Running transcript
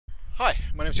Hi,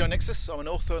 my name is Jonny Nexus. I'm an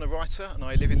author and a writer, and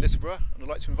I live in Littleborough, and I'd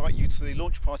like to invite you to the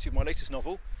launch party of my latest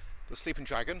novel, The Sleeping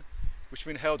Dragon, which has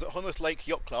been held at Hollingworth Lake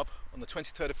Yacht Club on the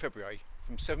 23rd of February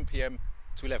from 7 p.m.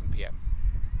 to 11 p.m.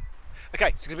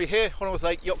 Okay, so we're going to be here, Hollingworth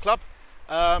Lake Yacht Club.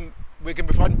 We're going to be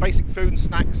providing basic food and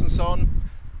snacks and so on,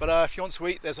 but if you want to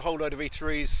eat, there's a whole load of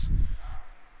eateries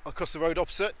across the road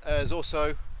opposite. There's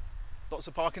also lots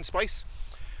of parking space.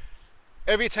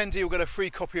 Every attendee will get a free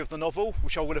copy of the novel,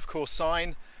 which I will of course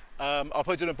sign. I'll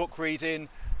probably do a book reading,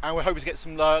 and we're hoping to get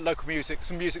some local music,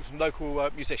 from local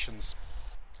musicians.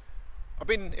 I've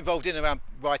been involved in and around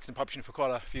writing and publishing for quite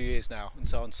a few years now, and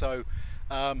so on. So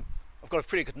I've got a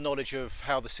pretty good knowledge of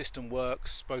how the system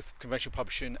works, both conventional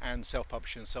publishing and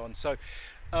self-publishing, and so on. So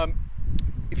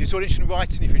if you're sort of interested in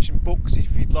writing, if you're interested in books,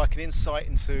 if you'd like an insight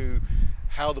into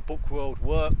how the book world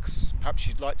works, perhaps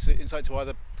you'd like to insight into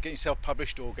either getting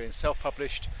self-published or getting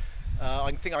self-published.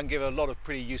 I think I can give a lot of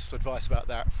pretty useful advice about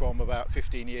that from about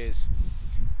 15 years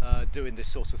doing this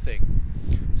sort of thing.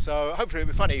 So hopefully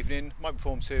it'll be a fun evening, might be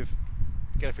informative,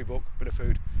 get a free book, bit of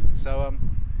food. So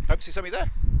hope to see somebody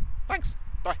there. Thanks,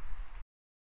 bye.